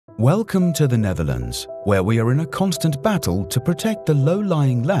Welcome to the Netherlands, where we are in a constant battle to protect the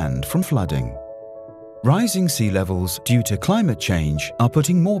low-lying land from flooding. Rising sea levels due to climate change are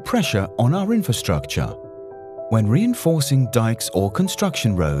putting more pressure on our infrastructure. When reinforcing dikes or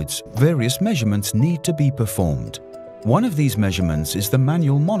construction roads, various measurements need to be performed. One of these measurements is the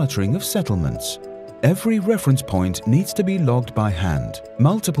manual monitoring of settlements. Every reference point needs to be logged by hand,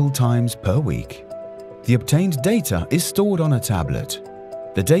 multiple times per week. The obtained data is stored on a tablet.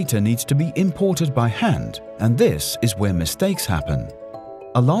 The data needs to be imported by hand, and this is where mistakes happen.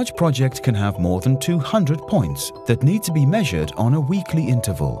 A large project can have more than 200 points that need to be measured on a weekly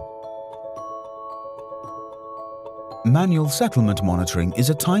interval. Manual settlement monitoring is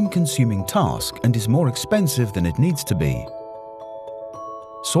a time-consuming task and is more expensive than it needs to be.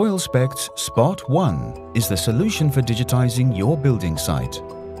 SoilSpect's Spot 1 is the solution for digitizing your building site.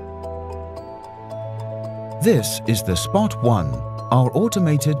 This is the Spot 1, our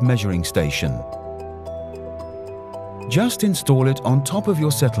automated measuring station. Just install it on top of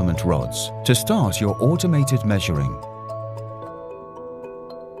your settlement rods to start your automated measuring.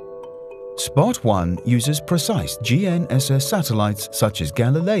 Spot 1 uses precise GNSS satellites such as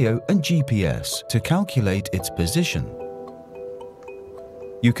Galileo and GPS to calculate its position.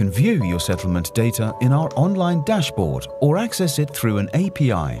 You can view your settlement data in our online dashboard or access it through an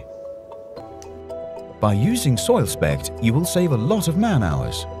API. By using SoilSpect, you will save a lot of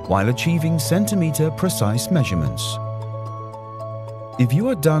man-hours while achieving centimeter-precise measurements. If you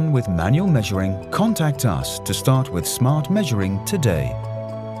are done with manual measuring, contact us to start with smart measuring today.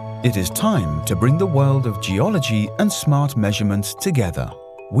 It is time to bring the world of geology and smart measurements together.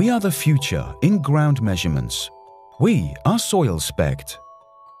 We are the future in ground measurements. We are SoilSpect.